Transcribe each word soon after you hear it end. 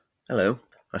Hello.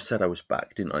 I said I was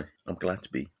back, didn't I? I'm glad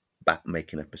to be back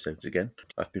making episodes again.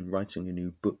 I've been writing a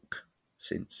new book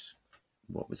since,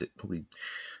 what was it, probably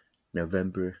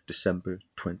November, December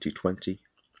 2020.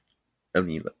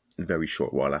 Only a very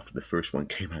short while after the first one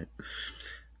came out.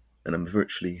 And I'm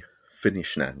virtually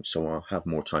finished now, so I'll have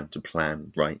more time to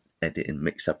plan, write, edit, and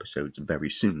mix episodes very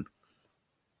soon.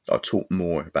 I'll talk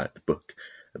more about the book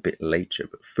a bit later,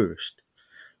 but first,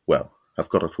 well, I've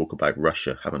got to talk about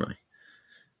Russia, haven't I?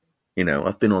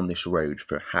 I've been on this road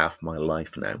for half my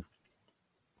life now,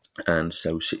 and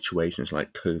so situations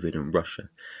like COVID and Russia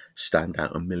stand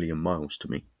out a million miles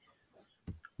to me.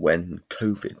 When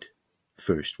COVID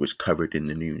first was covered in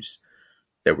the news,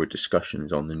 there were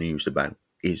discussions on the news about,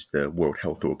 is the World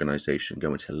Health Organization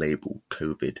going to label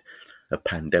COVID a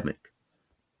pandemic?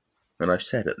 And I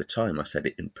said at the time, I said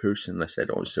it in person, I said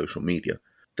it on social media,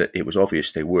 that it was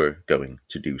obvious they were going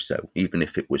to do so, even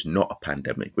if it was not a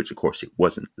pandemic, which of course it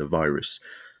wasn't. The virus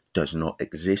does not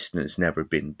exist and has never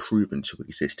been proven to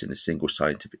exist in a single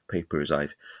scientific paper, as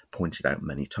I've pointed out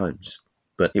many times.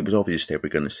 But it was obvious they were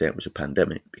going to say it was a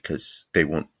pandemic because they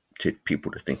wanted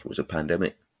people to think it was a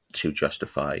pandemic to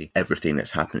justify everything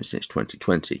that's happened since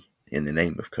 2020 in the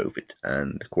name of COVID.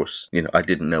 And of course, I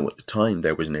didn't know at the time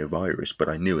there was no virus, but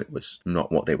I knew it was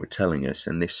not what they were telling us.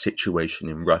 And this situation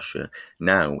in Russia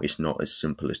now is not as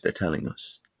simple as they're telling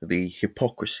us. The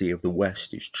hypocrisy of the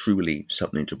West is truly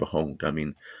something to behold. I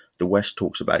mean, the West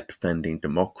talks about defending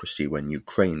democracy when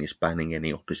Ukraine is banning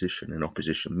any opposition and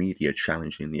opposition media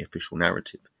challenging the official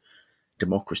narrative.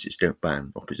 Democracies don't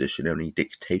ban opposition, only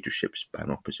dictatorships ban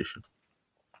opposition.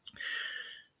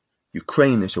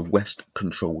 Ukraine is a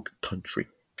West-controlled country.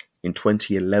 In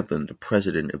 2011, the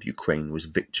president of Ukraine was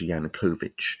Viktor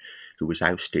Yanukovych, who was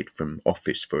ousted from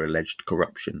office for alleged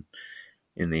corruption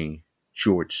in the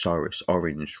George Soros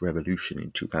Orange Revolution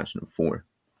in 2004.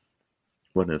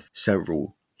 One of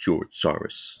several George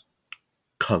Soros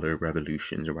colour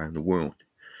revolutions around the world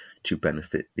to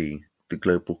benefit the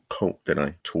global cult that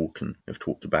I have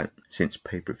talked about since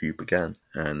pay-per-view began.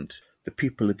 And the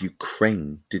people of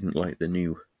Ukraine didn't like the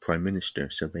new Prime Minister,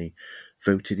 so they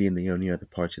voted in the only other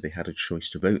party they had a choice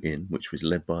to vote in, which was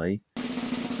led by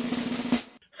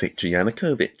Viktor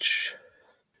Yanukovych.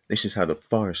 This is how the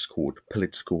farce called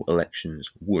political elections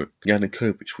work.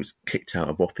 Yanukovych was kicked out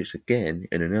of office again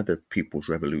in another People's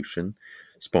Revolution,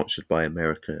 sponsored by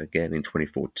America again in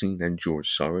 2014 and George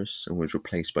Soros, and was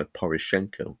replaced by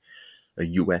Poroshenko, a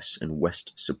US and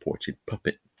West-supported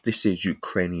puppet. This is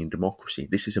Ukrainian democracy.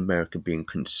 This is America being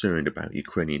concerned about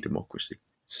Ukrainian democracy.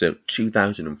 So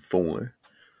 2004,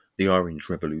 the Orange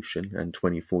Revolution, and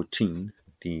 2014,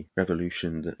 the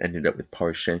revolution that ended up with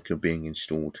Poroshenko being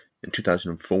installed. In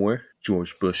 2004,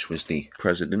 George Bush was the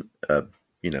president,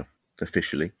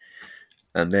 officially.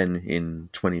 And then in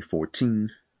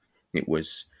 2014, it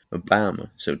was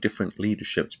Obama. So different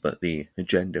leaderships, but the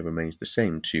agenda remains the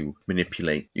same, to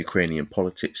manipulate Ukrainian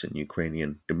politics and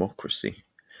Ukrainian democracy.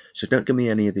 So don't give me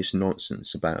any of this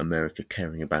nonsense about America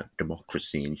caring about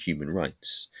democracy and human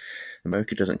rights.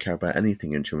 America doesn't care about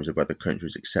anything in terms of other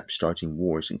countries except starting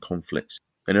wars and conflicts.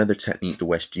 Another technique the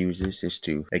West uses is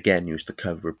to, again, use the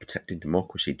cover of protecting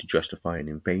democracy to justify an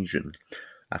invasion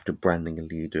after branding a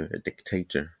leader a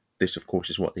dictator. This, of course,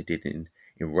 is what they did in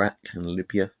Iraq and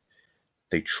Libya.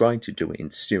 They tried to do it in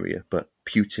Syria, but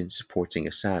Putin supporting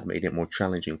Assad made it more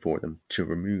challenging for them to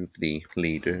remove the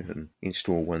leader and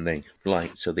install one they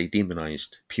liked, so they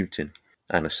demonized Putin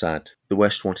and Assad. The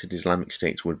West wanted Islamic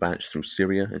State to advance through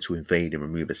Syria and to invade and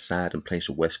remove Assad and place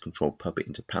a West-controlled puppet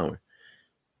into power.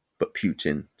 But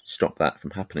Putin stopped that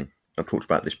from happening. I've talked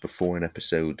about this before in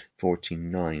episode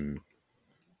 49.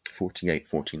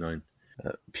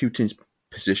 Putin's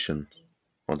position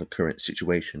on the current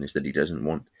situation is that he doesn't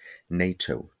want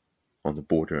NATO on the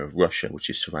border of Russia, which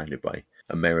is surrounded by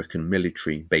American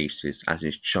military bases, as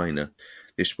is China.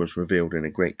 This was revealed in a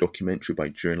great documentary by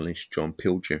journalist John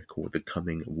Pilger called The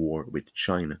Coming War with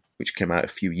China, which came out a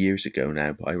few years ago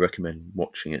now, but I recommend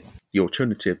watching it. The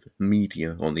alternative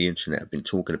media on the internet have been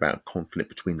talking about a conflict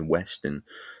between the West and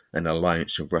an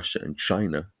alliance of Russia and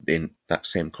China, in that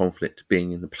same conflict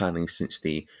being in the planning since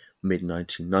the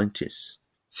mid-1990s.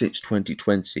 Since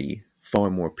 2020, far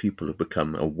more people have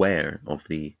become aware of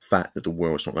the fact that the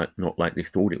world's not like they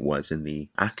thought it was, and the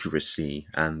accuracy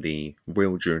and the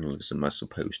real journalism as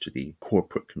opposed to the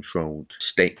corporate-controlled,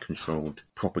 state-controlled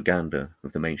propaganda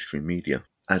of the mainstream media.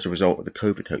 As a result of the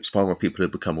COVID hoax, far more people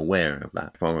have become aware of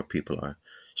that. Far more people are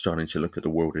starting to look at the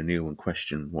world anew and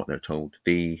question what they're told.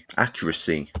 The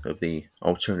accuracy of the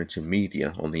alternative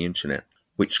media on the internet,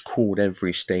 which called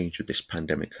every stage of this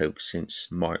pandemic hoax since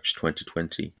March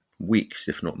 2020, weeks,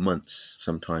 if not months,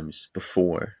 sometimes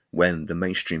before, when the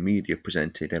mainstream media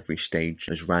presented every stage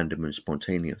as random and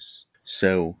spontaneous.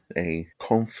 So a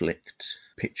conflict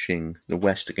pitching the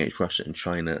West against Russia and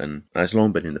China and has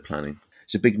long been in the planning.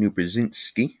 Zbigniew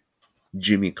Brzezinski,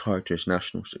 Jimmy Carter's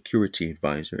national security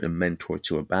advisor and mentor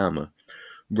to Obama,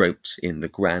 wrote in The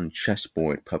Grand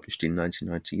Chessboard, published in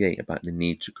 1998, about the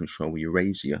need to control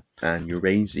Eurasia. And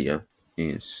Eurasia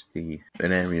is an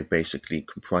area basically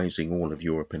comprising all of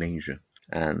Europe and Asia.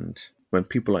 And when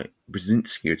people like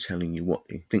Brzezinski are telling you what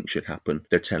they think should happen,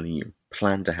 they're telling you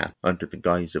plan to happen under the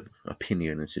guise of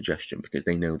opinion and suggestion because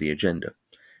they know the agenda.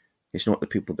 It's not the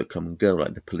people that come and go,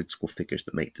 like the political figures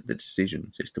that make the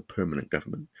decisions. It's the permanent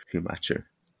government who matter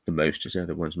the most, as they're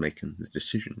the ones making the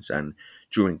decisions. And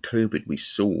during COVID, we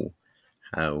saw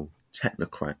how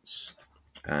technocrats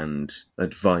and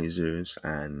advisors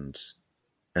and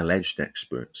alleged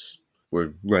experts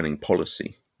were running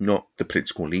policy, not the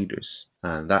political leaders.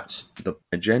 And that's the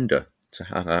agenda, to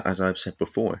have, as I've said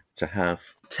before, to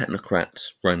have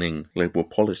technocrats running global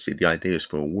policy. The idea is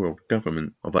for a world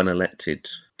government of unelected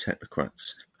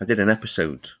technocrats. I did an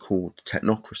episode called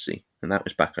Technocracy, and that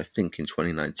was back, I think, in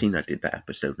 2019. I did that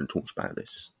episode and talked about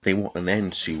this. They want an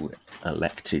end to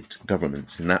elected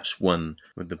governments, and that's one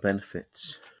of the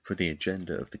benefits for the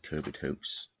agenda of the COVID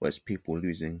hoax, was people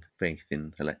losing faith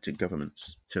in elected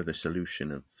governments. So the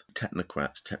solution of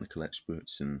technocrats, technical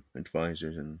experts and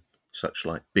advisors and such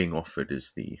like being offered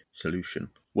as the solution.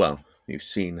 Well, we've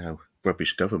seen how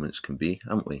rubbish governments can be,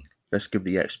 haven't we? Let's give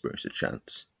the experts a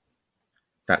chance.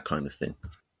 That kind of thing.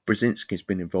 Brzezinski's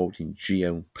been involved in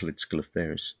geopolitical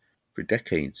affairs for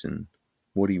decades, and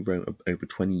what he wrote over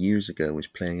 20 years ago is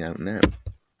playing out now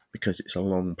because it's a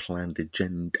long-planned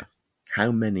agenda.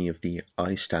 How many of the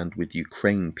I Stand With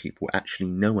Ukraine people actually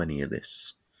know any of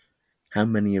this? How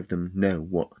many of them know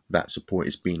what that support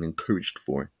is being encouraged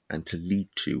for and to lead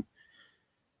to?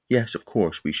 Yes, of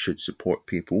course, we should support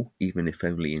people, even if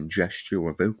only in gesture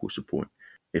or vocal support,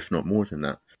 if not more than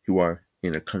that, who are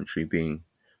in a country being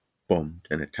bombed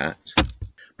and attacked.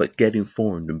 But get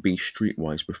informed and be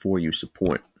streetwise before you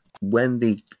support. When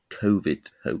the COVID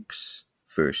hoax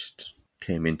first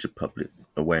came into public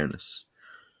awareness,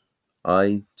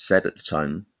 I said at the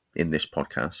time in this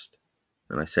podcast,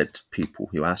 and I said to people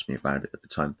who asked me about it at the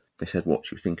time, they said, what do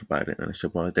you think about it? And I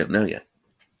said, well, I don't know yet.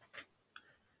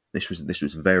 This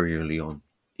was very early on.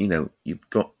 You've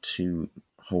got to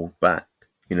hold back.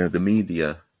 The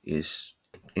media is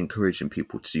encouraging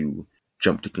people to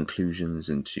jump to conclusions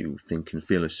and to think and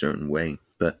feel a certain way.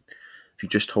 But if you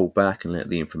just hold back and let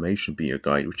the information be your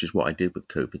guide, which is what I did with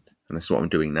COVID, and that's what I'm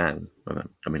doing now.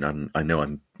 I know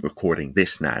I'm recording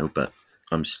this now, but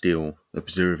I'm still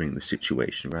observing the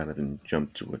situation rather than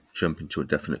jump into a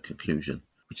definite conclusion,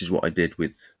 which is what I did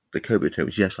with the COVID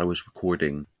hoax. Yes, I was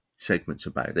recording segments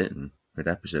about it and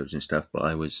episodes and stuff, but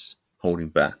I was holding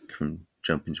back from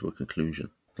jumping to a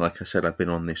conclusion. Like I said, I've been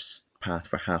on this path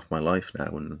for half my life now,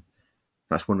 and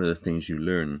that's one of the things you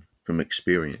learn from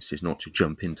experience, is not to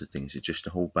jump into things. It's just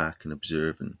to hold back and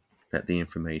observe and let the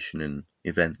information and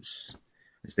events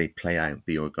as they play out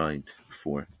be your guide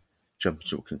before jumping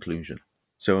to a conclusion.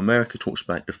 So America talks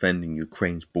about defending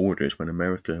Ukraine's borders when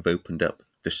America have opened up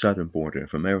the southern border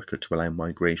of America to allow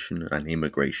migration and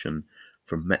immigration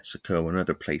from Mexico and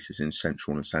other places in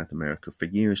Central and South America for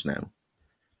years now.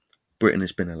 Britain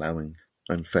has been allowing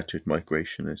unfettered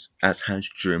migration, as has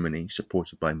Germany,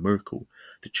 supported by Merkel,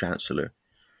 the Chancellor,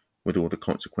 with all the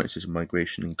consequences of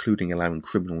migration, including allowing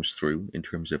criminals through, in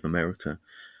terms of America,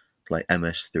 like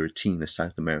MS-13, a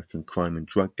South American crime and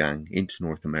drug gang, into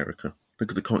North America.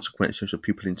 Look at the consequences of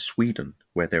people in Sweden,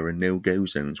 where there are no-go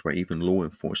zones where even law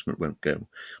enforcement won't go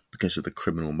because of the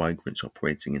criminal migrants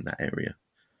operating in that area.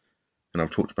 And I've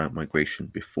talked about migration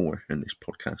before in this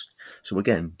podcast. So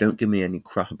again, don't give me any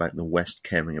crap about the West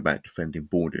caring about defending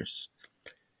borders.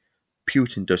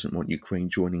 Putin doesn't want Ukraine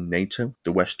joining NATO.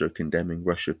 The West are condemning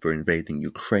Russia for invading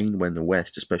Ukraine when the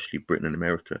West, especially Britain and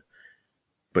America,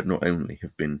 but not only,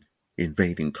 have been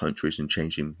invading countries and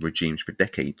changing regimes for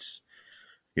decades.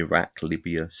 Iraq,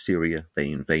 Libya, Syria, they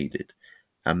invaded,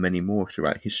 and many more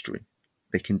throughout history.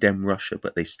 They condemn Russia,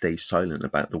 but they stay silent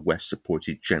about the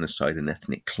West-supported genocide and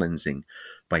ethnic cleansing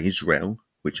by Israel,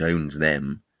 which owns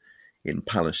them, in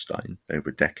Palestine over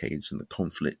decades, and the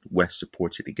conflict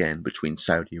West-supported again between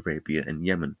Saudi Arabia and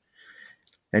Yemen.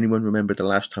 Anyone remember the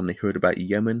last time they heard about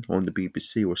Yemen on the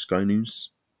BBC or Sky News?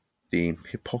 The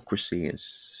hypocrisy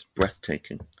is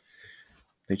breathtaking.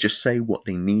 They just say what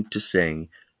they need to say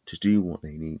to do what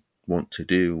they want to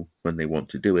do when they want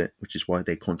to do it, which is why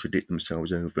they contradict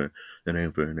themselves over and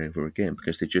over and over again,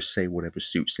 because they just say whatever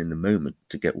suits in the moment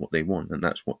to get what they want, and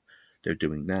that's what they're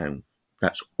doing now.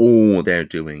 That's all they're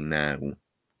doing now.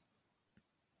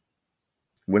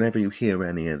 Whenever you hear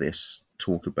any of this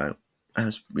talk about,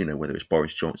 as you know, whether it's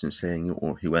Boris Johnson saying it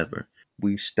or whoever,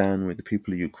 we stand with the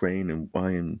people of Ukraine, and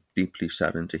I am deeply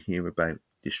saddened to hear about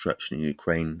destruction in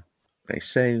Ukraine. They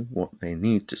say what they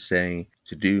need to say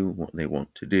to do what they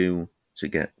want to do to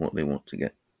get what they want to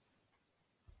get.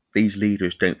 These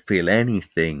leaders don't feel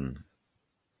anything.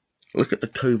 Look at the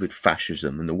COVID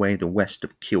fascism and the way the West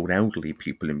have killed elderly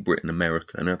people in Britain,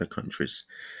 America, and other countries.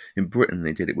 In Britain,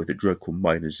 they did it with a drug called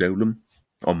midazolam,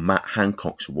 on Matt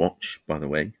Hancock's watch, by the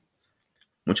way,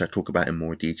 which I talk about in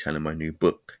more detail in my new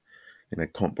book, in a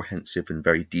comprehensive and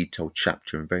very detailed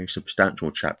chapter, and very substantial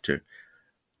chapter,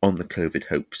 on the COVID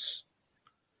hoax.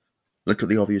 Look at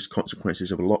the obvious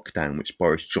consequences of a lockdown, which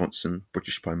Boris Johnson,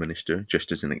 British Prime Minister,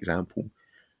 just as an example,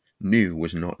 knew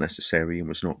was not necessary and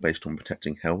was not based on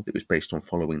protecting health. It was based on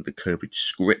following the COVID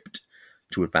script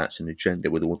to advance an agenda,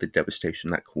 with all the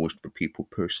devastation that caused for people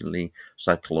personally,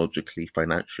 psychologically,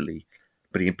 financially.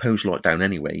 But he imposed lockdown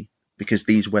anyway, because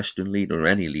these Western leaders, or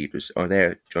any leaders, are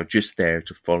just there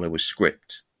to follow a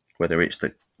script, whether it's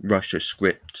the Russia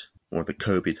script or the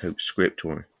COVID hoax script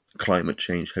or climate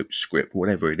change hoax script,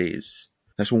 whatever it is.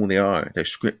 That's all they are. They're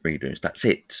script readers. That's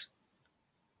it.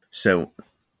 So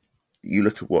you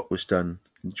look at what was done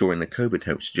during the COVID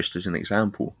hoax, just as an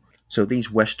example. So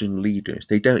these Western leaders,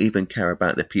 they don't even care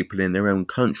about the people in their own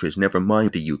countries, never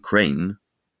mind the Ukraine.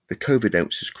 The COVID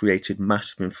hoax has created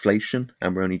massive inflation,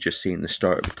 and we're only just seeing the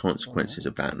start of the consequences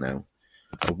of that now.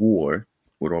 A war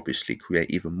would obviously create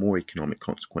even more economic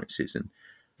consequences and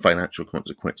financial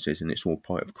consequences, and it's all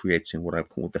part of creating what I've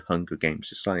called the Hunger Games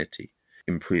society.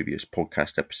 In previous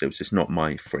podcast episodes, it's not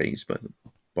my phrase, but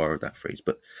borrowed that phrase,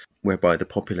 but whereby the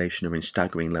population are in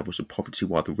staggering levels of poverty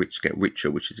while the rich get richer,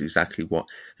 which is exactly what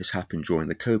has happened during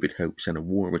the COVID hoax, and a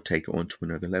war would take it on to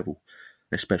another level,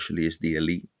 especially as the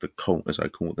elite, the cult as I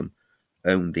call them,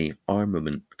 own the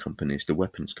armament companies, the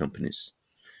weapons companies.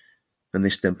 And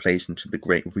this then plays into the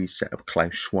great reset of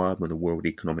Klaus Schwab and the World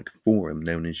Economic Forum,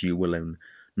 known as "You will own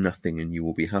nothing and you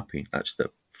will be happy." That's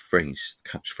the phrase, the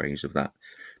catchphrase of that.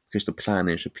 Because the plan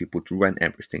is for people to rent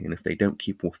everything, and if they don't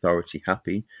keep authority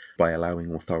happy by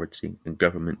allowing authority and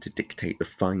government to dictate the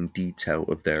fine detail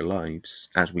of their lives,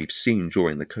 as we've seen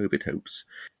during the COVID hoax,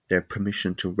 their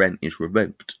permission to rent is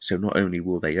revoked. So not only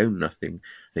will they own nothing,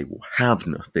 they will have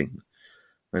nothing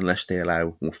unless they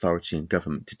allow authority and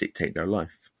government to dictate their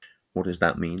life. What does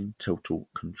that mean? Total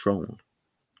control.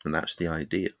 And that's the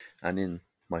idea. And in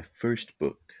my first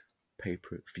book,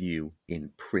 Paper View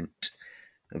in Print,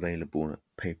 available at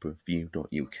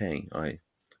paperview.uk, I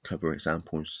cover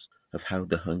examples of how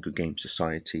the Hunger Games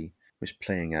Society was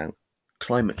playing out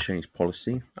climate change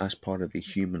policy as part of the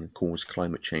human-caused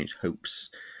climate change hoax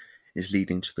is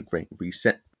leading to the Great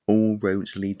Reset. All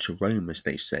roads lead to Rome, as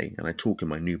they say, and I talk in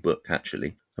my new book,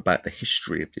 actually, about the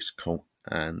history of this cult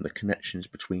and the connections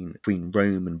between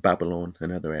Rome and Babylon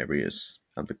and other areas,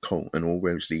 and the cult, and all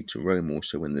roads lead to Rome,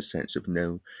 also in the sense of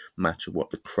no matter what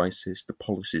the crisis, the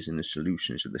policies and the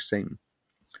solutions are the same.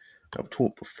 I've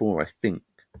talked before, I think,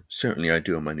 certainly I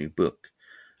do in my new book,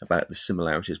 about the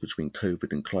similarities between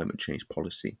COVID and climate change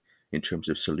policy in terms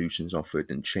of solutions offered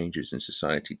and changes in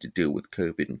society to deal with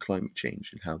COVID and climate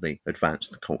change, and how they advance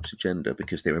the cult's agenda,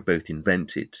 because they were both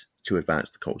invented to advance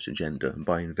the cult's agenda. And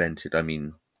by invented, I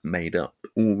mean made up.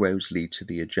 All roads lead to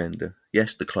the agenda.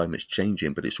 Yes, the climate's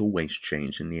changing, but it's always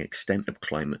changed, and the extent of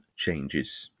climate change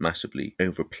is massively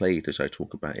overplayed, as I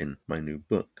talk about in my new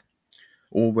book.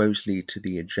 All roads lead to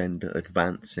the agenda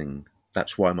advancing.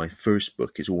 That's why my first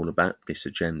book is all about this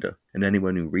agenda. And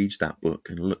anyone who reads that book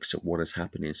and looks at what has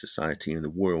happened in society and the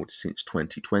world since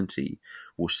 2020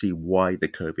 will see why the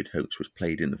COVID hoax was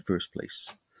played in the first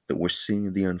place. That we're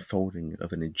seeing the unfolding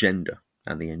of an agenda,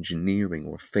 and the engineering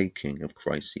or faking of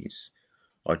crises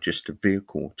are just a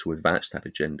vehicle to advance that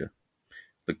agenda.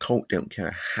 The cult don't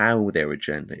care how their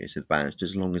agenda is advanced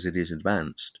as long as it is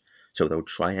advanced. So they'll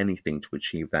try anything to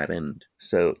achieve that end.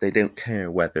 So they don't care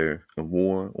whether a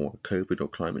war or COVID or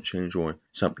climate change or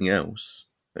something else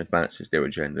advances their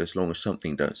agenda, as long as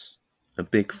something does. A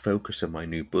big focus of my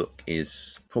new book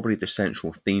is probably the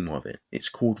central theme of it. It's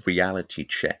called Reality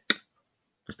Check.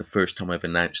 It's the first time I've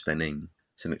announced their name.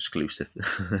 It's an exclusive.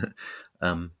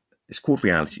 It's called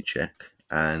Reality Check,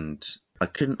 and I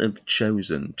couldn't have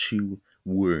chosen two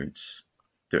words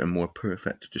that are more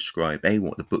perfect to describe A,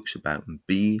 what the book's about, and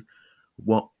B,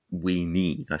 what we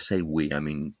need. I say we, I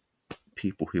mean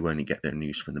people who only get their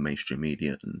news from the mainstream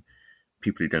media, and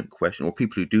people who don't question, or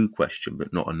people who do question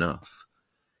but not enough,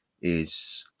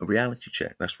 is a reality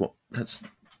check. That's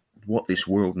what this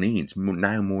world needs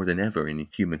now more than ever in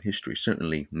human history,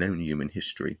 certainly known human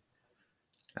history.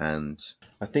 And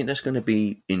I think there's going to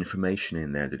be information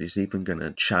in there that is even going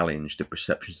to challenge the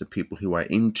perceptions of people who are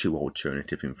into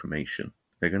alternative information.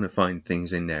 They're going to find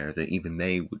things in there that even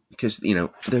they would, because,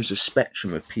 there's a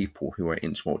spectrum of people who are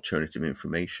into alternative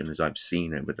information, as I've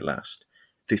seen over the last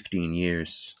 15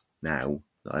 years now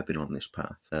that I've been on this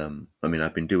path.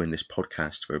 I've been doing this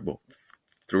podcast for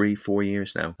 3-4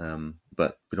 years now,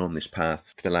 but been on this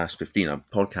path for the last 15.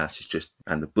 Podcast is just,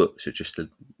 and the books are just the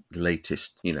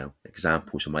latest,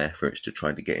 examples of my efforts to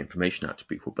try to get information out to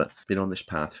people. But been on this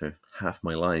path for half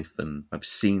my life, and I've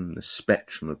seen the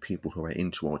spectrum of people who are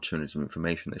into alternative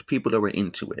information. There's people who are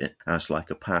into it as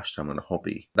like a pastime and a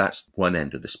hobby. That's one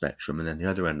end of the spectrum, and then the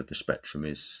other end of the spectrum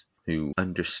is who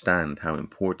understand how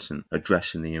important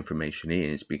addressing the information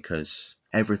is, because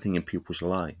everything in people's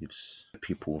lives that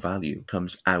people value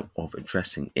comes out of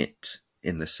addressing it,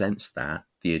 in the sense that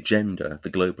the agenda, the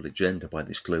global agenda by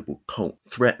this global cult,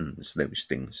 threatens those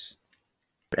things.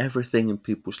 Everything in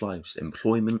people's lives,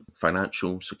 employment,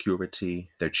 financial security,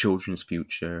 their children's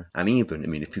future, and even,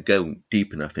 if you go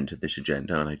deep enough into this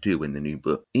agenda, and I do in the new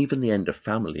book, even the end of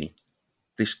family,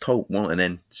 this cult want an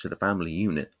end to the family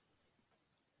unit,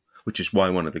 which is why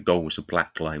one of the goals of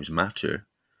Black Lives Matter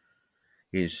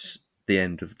is the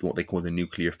end of what they call the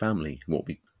nuclear family.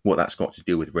 What that's got to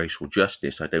do with racial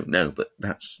justice, I don't know, but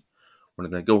that's one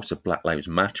of the goals of Black Lives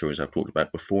Matter, as I've talked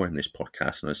about before in this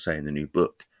podcast, and I say in the new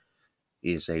book,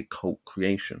 is a cult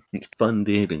creation. It's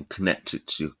funded and connected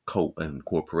to cult-owned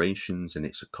corporations, and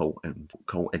it's a cult-owned,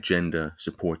 cult agenda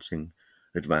supporting,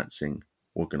 advancing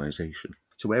organization.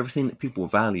 So everything that people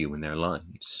value in their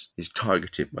lives is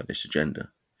targeted by this agenda.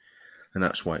 And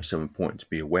that's why it's so important to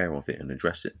be aware of it and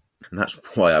address it. And that's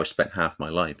why I've spent half my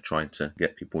life trying to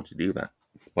get people to do that,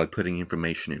 by putting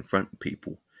information in front of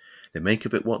people. They make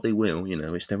of it what they will,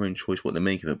 it's their own choice what they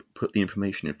make of it, but put the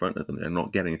information in front of them. They're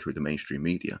not getting through the mainstream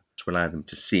media to allow them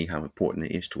to see how important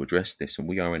it is to address this. And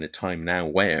we are in a time now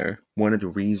where one of the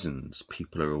reasons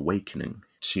people are awakening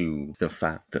to the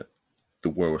fact that the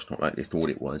world's not like they thought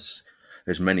it was,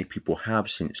 as many people have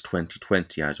since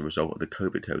 2020 as a result of the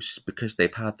COVID hoax, because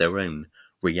they've had their own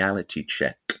reality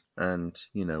check. And,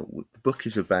 the book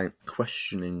is about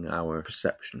questioning our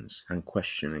perceptions and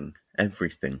questioning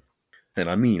everything. And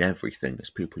I mean everything, as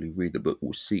people who read the book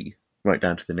will see, right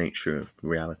down to the nature of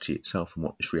reality itself and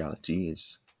what this reality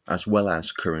is, as well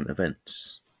as current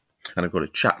events. And I've got a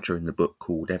chapter in the book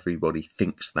called Everybody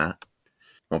Thinks That,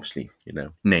 obviously,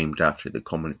 named after the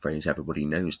common phrase, everybody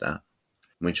knows that,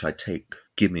 in which I take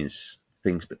gimmies,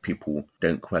 things that people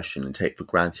don't question and take for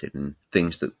granted, and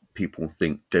things that people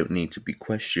think don't need to be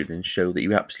questioned, and show that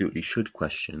you absolutely should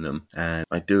question them. And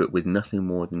I do it with nothing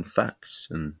more than facts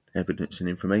and evidence and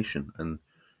information, and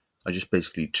I just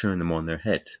basically turn them on their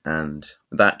head. And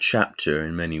that chapter,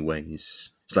 in many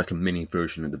ways, is like a mini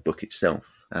version of the book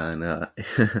itself, and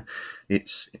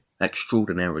it's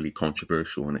extraordinarily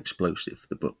controversial and explosive,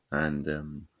 the book,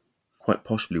 and quite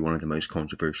possibly one of the most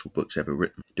controversial books ever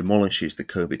written. Demolishes the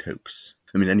COVID hoax.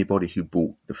 Anybody who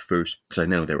bought the first, because I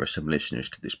know there are some listeners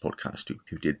to this podcast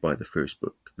who did buy the first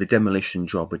book. The demolition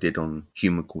job I did on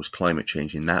human caused climate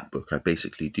change in that book, I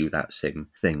basically do that same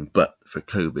thing, but for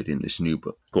COVID in this new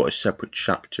book. Got a separate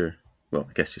chapter, well,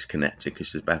 I guess it's connected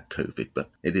because it's about COVID,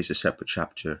 but it is a separate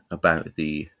chapter about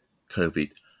the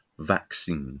COVID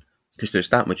vaccine. Because there's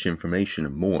that much information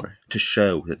and more to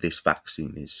show that this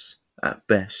vaccine is, at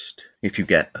best, if you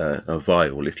get a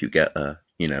vial, if you get a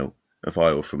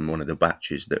vial from one of the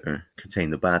batches that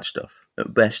contain the bad stuff,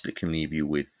 at best it can leave you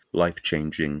with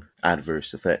life-changing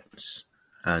adverse effects,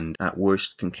 and at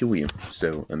worst can kill you.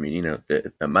 So,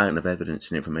 the amount of evidence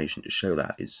and information to show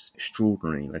that is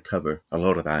extraordinary, and I cover a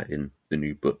lot of that in the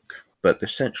new book. But the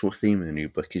central theme in the new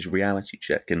book is reality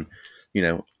check, and,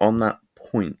 on that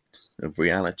point of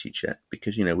reality check,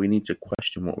 because we need to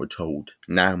question what we're told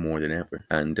now more than ever.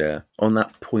 And on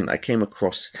that point, I came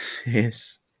across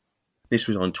this. This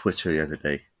was on Twitter the other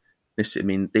day.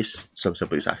 This sums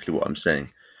up exactly what I'm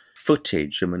saying.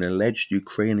 Footage of an alleged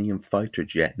Ukrainian fighter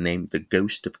jet named the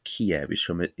Ghost of Kiev is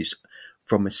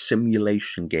from a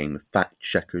simulation game, fact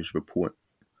checkers report.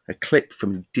 A clip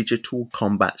from Digital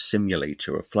Combat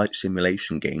Simulator, a flight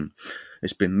simulation game,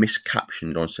 has been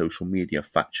miscaptioned on social media,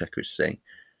 fact checkers say.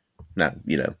 Now,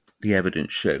 the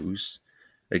evidence shows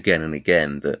again and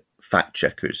again that fact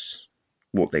checkers,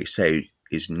 what they say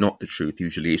is not the truth,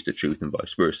 usually is the truth, and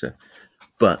vice versa.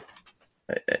 But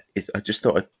I just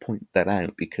thought I'd point that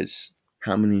out, because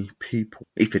how many people,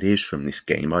 if it is from this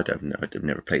game, I don't know, I've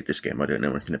never played this game, I don't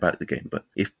know anything about the game, but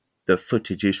if the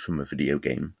footage is from a video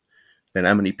game, then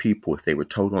how many people, if they were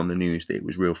told on the news that it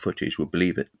was real footage, would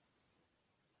believe it?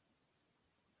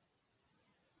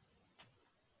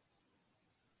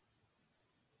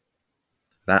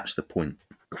 That's the point.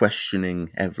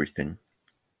 Questioning everything.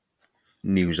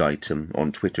 News item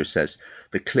on Twitter says,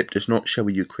 the clip does not show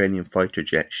a Ukrainian fighter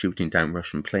jet shooting down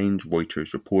Russian planes.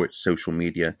 Reuters reports social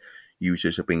media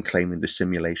users have been claiming the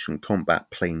simulation combat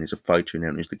plane is a fighter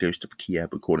known as the Ghost of Kiev,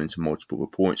 according to multiple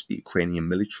reports. The Ukrainian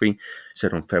military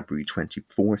said on February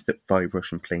 24th that 5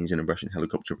 Russian planes and a Russian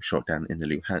helicopter were shot down in the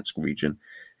Luhansk region.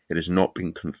 It has not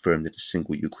been confirmed that a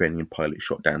single Ukrainian pilot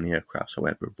shot down the aircraft,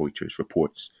 however, Reuters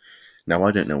reports. Now,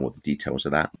 I don't know what the details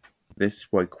of that. This is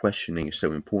why questioning is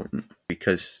so important,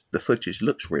 because the footage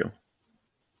looks real.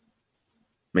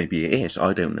 Maybe it is,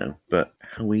 I don't know. But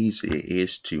how easy it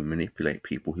is to manipulate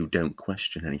people who don't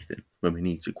question anything when we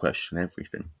need to question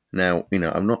everything. Now,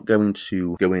 I'm not going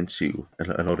to go into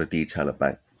a lot of detail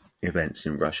about events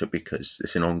in Russia because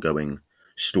it's an ongoing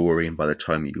story, and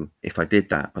if I did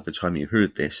that, by the time you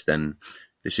heard this, then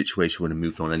the situation would have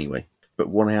moved on anyway. But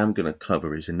what I am going to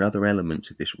cover is another element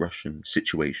of this Russian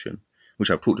situation, which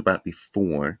I've talked about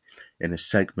before in a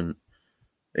segment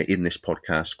in this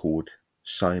podcast called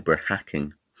Cyber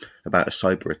Hacking, about a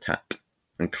cyber attack.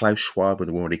 And Klaus Schwab of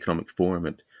the World Economic Forum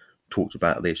had talked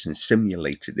about this and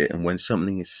simulated it. And when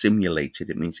something is simulated,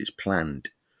 it means it's planned.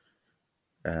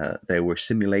 There were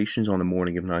simulations on the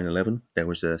morning of 9/11. There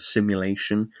was a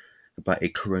simulation about a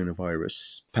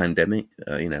coronavirus pandemic,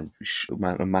 a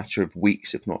matter of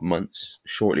weeks, if not months,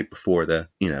 shortly before the,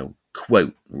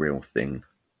 quote, real thing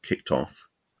kicked off.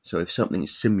 So if something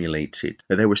is simulated,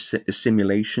 there were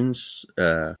simulations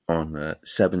on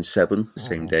 7/7, the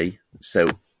same day.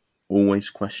 So always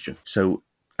question. So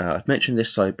I've mentioned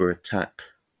this cyber attack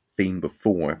theme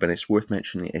before, but it's worth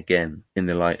mentioning it again in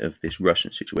the light of this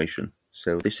Russian situation.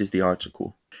 So this is the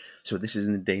article. So this is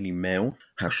in the Daily Mail.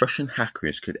 How Russian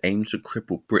hackers could aim to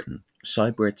cripple Britain.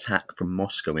 Cyber attack from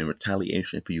Moscow in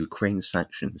retaliation for Ukraine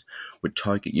sanctions would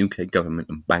target UK government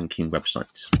and banking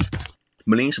websites.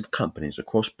 Millions of companies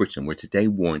across Britain were today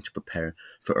warned to prepare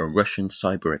for a Russian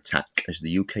cyber attack as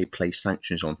the UK placed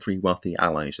sanctions on 3 wealthy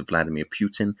allies of Vladimir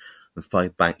Putin and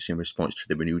 5 banks in response to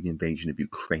the renewed invasion of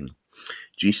Ukraine.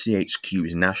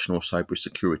 GCHQ's National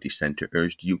Cybersecurity Centre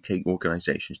urged UK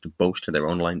organisations to bolster their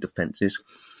online defences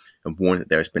and warned that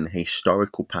there has been a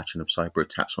historical pattern of cyber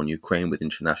attacks on Ukraine with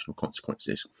international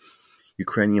consequences.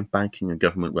 Ukrainian banking and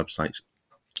government websites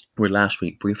were last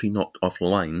week briefly knocked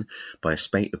offline by a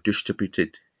spate of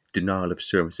distributed denial of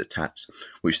service attacks,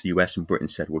 which the US and Britain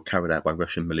said were carried out by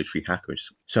Russian military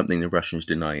hackers, something the Russians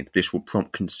denied. This will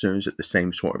prompt concerns that the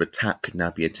same sort of attack could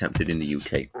now be attempted in the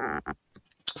UK.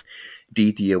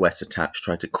 DDoS attacks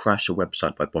tried to crash a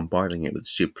website by bombarding it with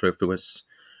superfluous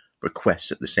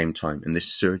requests at the same time, and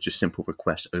this surge of simple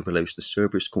requests overloads the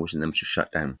servers, causing them to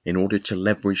shut down. In order to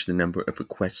leverage the number of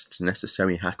requests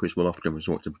necessary, hackers will often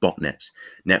resort to botnets,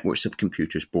 networks of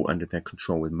computers brought under their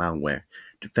control with malware.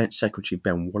 Defence Secretary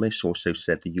Ben Wallace also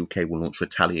said the UK will launch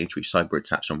retaliatory cyber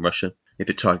attacks on Russia if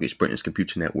it targets Britain's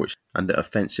computer networks, and that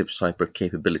offensive cyber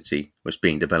capability was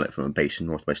being developed from a base in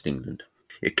northwest England.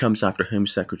 It comes after Home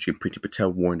Secretary Priti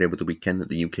Patel warned over the weekend that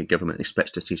the UK government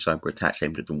expects to see cyber attacks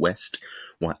aimed at the West,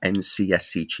 while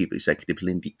NCSC Chief Executive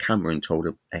Lindy Cameron told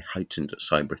of a heightened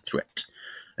cyber threat.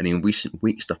 And in recent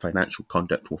weeks, the Financial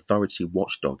Conduct Authority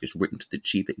watchdog has written to the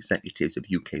chief executives of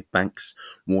UK banks,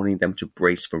 warning them to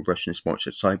brace for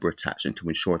Russian-sponsored cyber attacks and to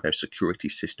ensure their security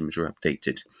systems are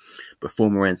updated. But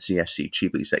former NCSC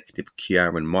Chief Executive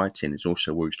Kieran Martin has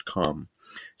also urged calm,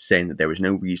 saying that there is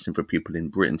no reason for people in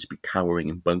Britain to be cowering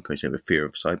in bunkers over fear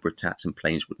of cyber attacks and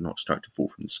planes would not start to fall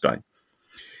from the sky.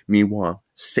 Meanwhile,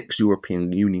 6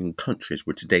 European Union countries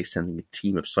were today sending a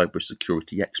team of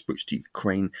cybersecurity experts to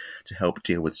Ukraine to help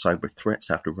deal with cyber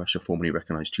threats after Russia formally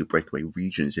recognized 2 breakaway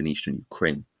regions in eastern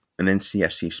Ukraine. An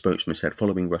NCSC spokesman said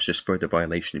following Russia's further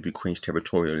violation of Ukraine's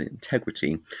territorial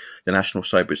integrity, the National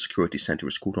Cybersecurity Centre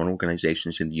has called on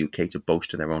organisations in the UK to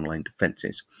bolster their online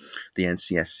defences. The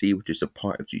NCSC, which is a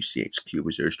part of GCHQ,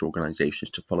 has urged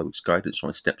organisations to follow its guidance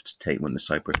on steps to take when the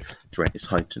cyber threat is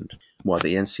heightened. While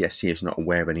the NCSC is not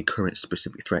aware of any current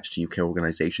specific threats to UK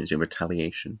organisations in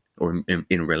retaliation, or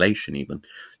in relation even,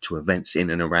 to events in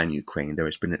and around Ukraine, there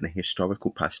has been a historical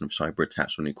pattern of cyber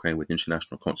attacks on Ukraine with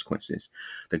international consequences.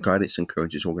 The guidance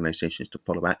encourages organisations to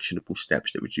follow actionable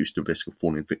steps that reduce the risk of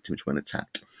falling victims when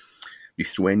attacked.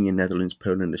 Lithuania, Netherlands,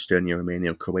 Poland, Estonia,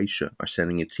 Romania, and Croatia are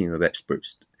sending a team of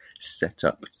experts set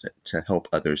up to help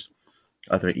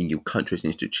other EU countries,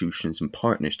 institutions and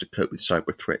partners to cope with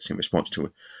cyber threats in response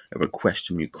to a request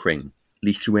from Ukraine.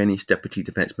 Lithuania's Deputy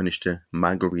Defence Minister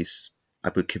Marguris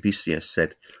Abu Kavisia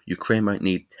said Ukraine might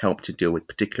need help to deal with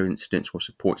particular incidents or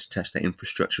support to test their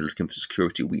infrastructure looking for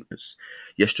security weakness.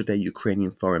 Yesterday,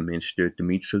 Ukrainian Foreign Minister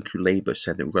Dmytro Kuleba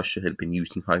said that Russia had been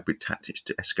using hybrid tactics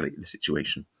to escalate the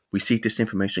situation. We see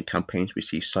disinformation campaigns, we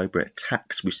see cyber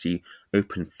attacks, we see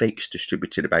open fakes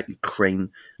distributed about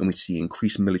Ukraine, and we see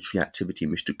increased military activity,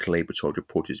 Mr. Kuleba told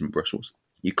reporters in Brussels.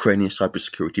 Ukrainian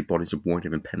cybersecurity bodies have warned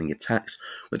of impending attacks,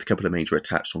 with a couple of major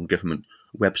attacks on government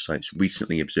websites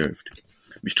recently observed.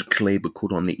 Mr. Kuleba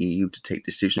called on the EU to take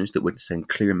decisions that would send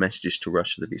clear messages to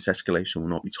Russia that its escalation will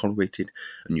not be tolerated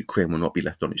and Ukraine will not be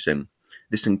left on its own.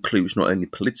 This includes not only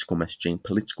political messaging,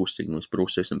 political signals, but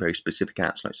also some very specific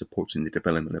acts like supporting the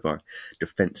development of our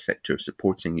defence sector,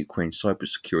 supporting Ukraine's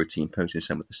cybersecurity, imposing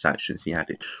some of the sanctions, he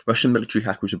added. Russian military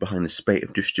hackers are behind the spate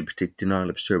of distributed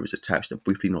denial-of-service attacks that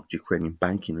briefly knocked Ukrainian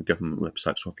banking and government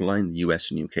websites offline, the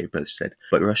US and UK both said.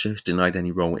 But Russia has denied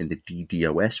any role in the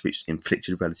DDoS, which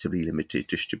inflicted relatively limited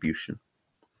distribution.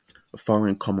 A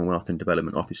Foreign, Commonwealth and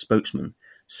Development Office spokesman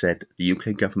said the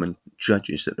UK government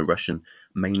judges that the Russian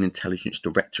Main Intelligence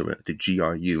Directorate, the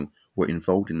GRU, were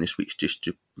involved in this week's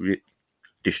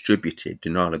distributed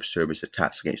denial-of-service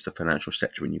attacks against the financial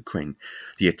sector in Ukraine.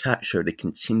 The attack showed a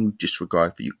continued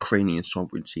disregard for Ukrainian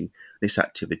sovereignty. This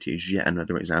activity is yet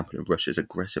another example of Russia's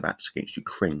aggressive acts against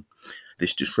Ukraine.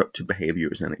 This disruptive behaviour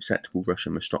is unacceptable. Russia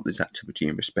must stop this activity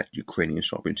and respect Ukrainian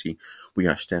sovereignty. We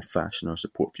are steadfast in our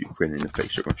support for Ukraine in the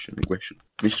face of Russian aggression.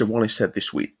 Mr. Wallace said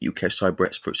this week UK cyber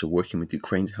experts are working with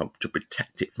Ukraine to help to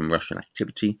protect it from Russian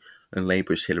activity, and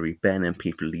Labour's Hilary Benn,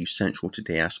 MP for Leeds Central,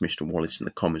 today asked Mr. Wallace in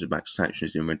the Commons about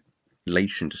sanctions in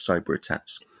relation to cyber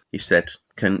attacks. He said,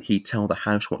 can he tell the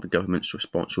House what the government's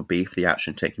response will be if the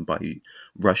action taken by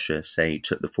Russia, say,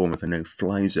 took the form of a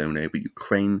no-fly zone over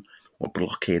Ukraine, or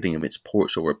blockading of its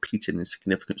ports, or repeated and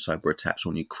significant cyber attacks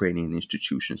on Ukrainian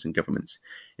institutions and governments?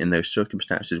 In those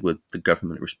circumstances, would the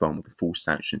government respond with the full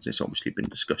sanctions it's obviously been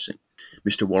discussing?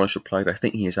 Mr. Wallace replied, I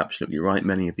think he is absolutely right.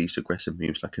 Many of these aggressive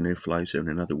moves, like a no-fly zone,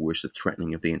 in other words, the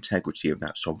threatening of the integrity of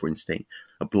that sovereign state,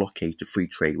 a blockade to free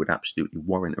trade, would absolutely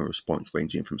warrant a response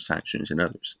ranging from sanctions and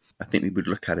others. I think we would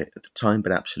look at it at the time,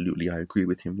 but absolutely I agree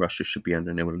with him. Russia should be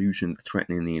under no illusion that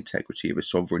threatening the integrity of a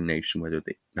sovereign nation, whether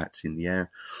that's in the air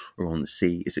or on the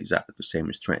sea, is exactly the same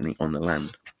as threatening on the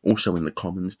land. Also in the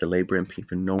Commons, the Labour MP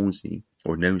for Knowsley,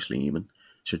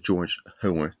 Sir George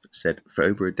Howarth, said, for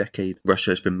over a decade, Russia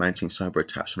has been mounting cyber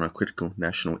attacks on our critical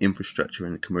national infrastructure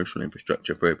and commercial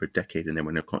infrastructure for over a decade, and there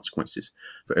were no consequences.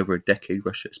 For over a decade,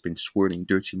 Russia has been swirling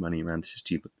dirty money around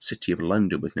the city of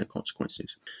London with no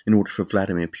consequences. In order for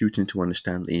Vladimir Putin to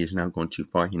understand that he has now gone too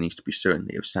far, he needs to be certain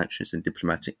that if sanctions and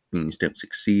diplomatic means don't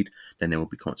succeed, then there will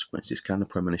be consequences. Can the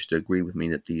Prime Minister agree with me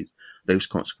that those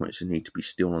consequences need to be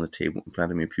still on the table, and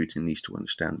Vladimir Putin needs to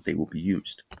understand that they will be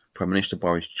used? Prime Minister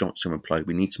Boris Johnson replied,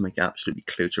 we need to make it absolutely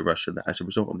clear to Russia that as a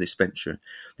result of this venture,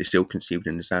 this ill-conceived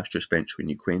and disastrous venture in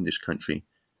Ukraine, this country,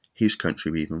 his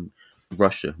country even,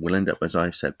 Russia, will end up, as I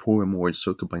said, poorer, more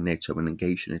encircled by NATO and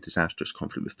engaged in a disastrous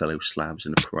conflict with fellow Slavs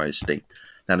in a pariah state.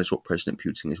 That is what President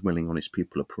Putin is willing on his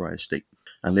people, a pariah state.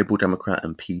 And Liberal Democrat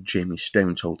MP Jamie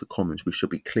Stone told the Commons, we should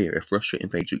be clear, if Russia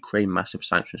invades Ukraine, massive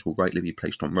sanctions will rightly be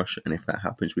placed on Russia, and if that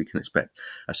happens, we can expect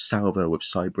a salvo of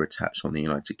cyber attacks on the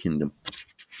United Kingdom.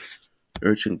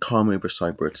 Urging calm over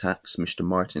cyber attacks, Mr.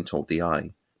 Martin told the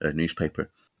Eye, a newspaper,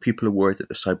 people are worried that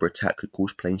the cyber attack could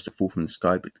cause planes to fall from the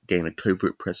sky but gain a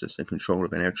covert presence and control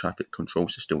of an air traffic control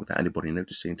system without anybody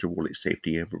noticing to rule its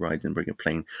safety override and bring a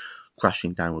plane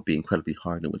crashing down would be incredibly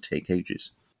hard and would take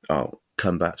ages. I'll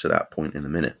come back to that point in a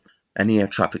minute. Any air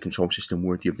traffic control system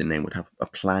worthy of the name would have a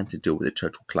plan to deal with the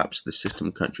total collapse of the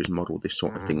system. Countries model this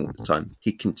sort of thing all the time.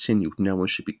 He continued, no one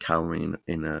should be cowering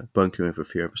in a bunker over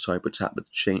fear of a cyber attack, but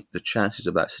the chances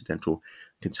of accidental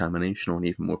contamination or an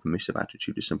even more permissive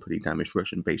attitude to some pretty damaged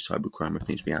Russian-based cybercrime are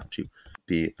things we have to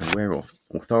be aware of.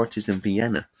 Authorities in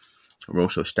Vienna are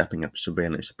also stepping up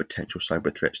surveillance of potential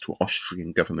cyber threats to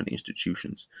Austrian government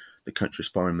institutions. The country's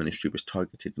foreign ministry was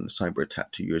targeted in a cyber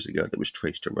attack 2 years ago that was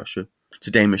traced to Russia.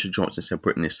 Today, Mr. Johnson said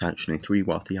Britain is sanctioning 3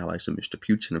 wealthy allies of Mr.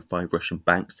 Putin and 5 Russian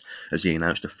banks as he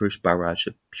announced the first barrage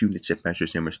of punitive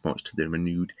measures in response to the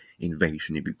renewed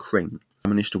invasion of Ukraine. The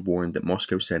Minister warned that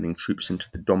Moscow sending troops into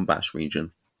the Donbass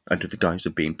region under the guise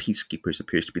of being peacekeepers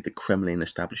appears to be the Kremlin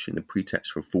establishing the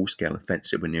pretext for a full-scale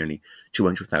offensive with nearly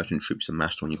 200,000 troops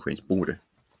amassed on Ukraine's border.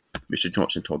 Mr.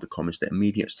 Johnson told the Commons that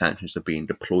immediate sanctions are being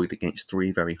deployed against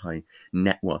 3 very high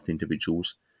net wealth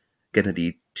individuals,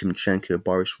 Gennady Timchenko,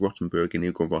 Boris Rottenberg and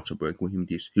Igor Rottenberg,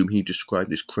 whom he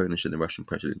described as cronies of the Russian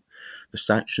president. The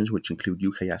sanctions, which include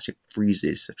UK asset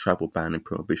freezes, a travel ban and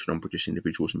prohibition on British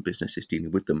individuals and businesses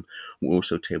dealing with them, were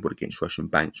also tabled against Russian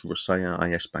banks, Rosaia,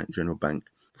 IS Bank, General Bank,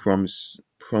 Proms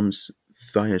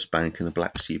Bank and the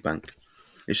Black Sea Bank.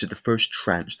 This is the first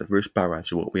tranche, the first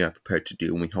barrage of what we are prepared to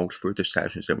do, and we hold further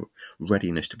sanctions in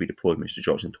readiness to be deployed, Mr.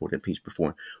 Johnson told MPs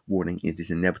before, warning it is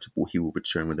inevitable he will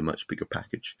return with a much bigger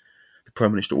package. The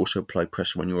Prime Minister also applied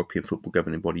pressure on European football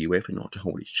governing body UEFA not to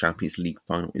hold its Champions League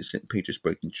final in St.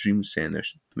 Petersburg in June, saying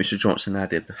this. Mr. Johnson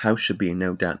added, the House should be in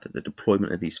no doubt that the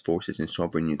deployment of these forces in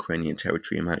sovereign Ukrainian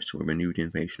territory amounts to a renewed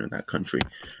invasion of that country,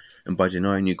 and by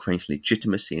denying Ukraine's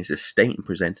legitimacy as a state and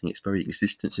presenting its very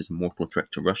existence as a mortal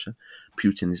threat to Russia,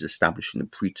 Putin is establishing the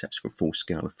pretext for a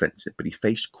full-scale offensive, but he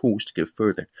faced calls to go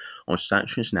further on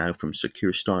sanctions now from Sir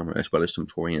Keir Starmer as well as some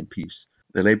Tory MPs.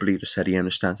 The Labour leader said he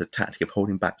understands the tactic of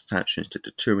holding back sanctions to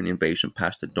deter an invasion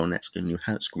past the Donetsk and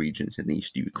Luhansk regions in the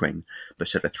east of Ukraine, but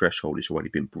said a threshold has already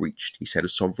been breached. He said a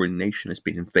sovereign nation has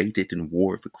been invaded in a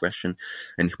war of aggression,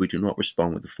 and if we do not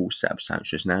respond with a full set of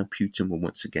sanctions now, Putin will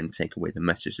once again take away the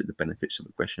message that the benefits of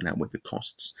aggression outweigh the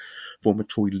costs. Former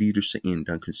Tory leader Sir Ian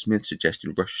Duncan Smith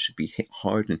suggested Russia should be hit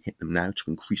hard and hit them now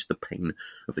to increase the pain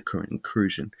of the current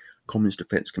incursion. Commons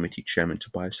Defence Committee Chairman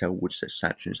Tobias Ellwood said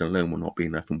sanctions alone will not be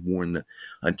enough and warned that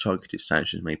untargeted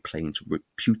sanctions may play into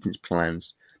Putin's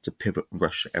plans to pivot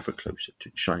Russia ever closer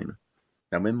to China.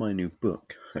 Now, in my new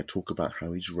book, I talk about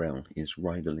how Israel is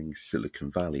rivaling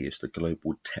Silicon Valley as the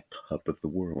global tech hub of the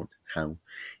world, how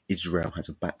Israel has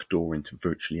a backdoor into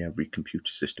virtually every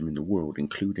computer system in the world,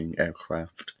 including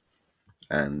aircraft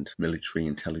and military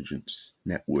intelligence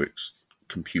networks,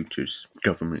 computers,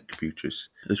 government computers,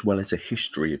 as well as a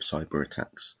history of cyber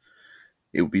attacks.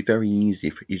 It would be very easy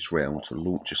for Israel to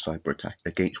launch a cyber attack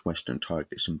against Western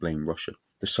targets and blame Russia.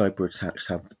 The cyber attacks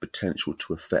have the potential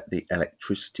to affect the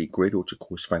electricity grid or to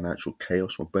cause financial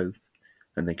chaos or both,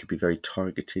 and they can be very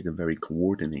targeted and very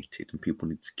coordinated, and people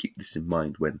need to keep this in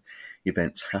mind when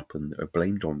events happen that are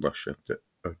blamed on Russia that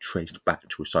are traced back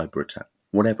to a cyber attack.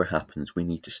 Whatever happens, we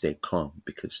need to stay calm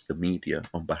because the media,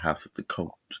 on behalf of the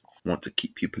cult, want to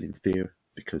keep people in fear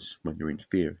because when you're in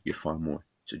fear, you're far more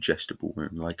suggestible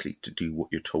and likely to do what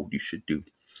you're told you should do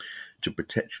to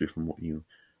protect you from what you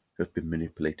have been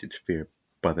manipulated to fear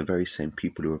by the very same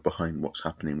people who are behind what's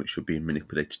happening, which are being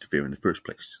manipulated to fear in the first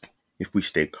place. If we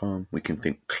stay calm, we can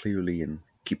think clearly and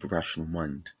keep a rational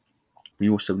mind. We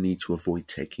also need to avoid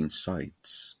taking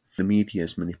sides. The media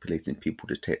is manipulating people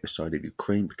to take the side of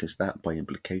Ukraine because that, by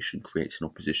implication, creates an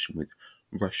opposition with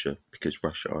Russia because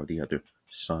Russia are the other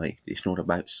side. It's not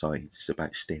about sides, it's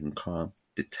about staying calm,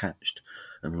 detached,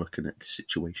 and looking at the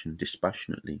situation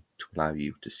dispassionately to allow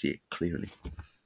you to see it clearly.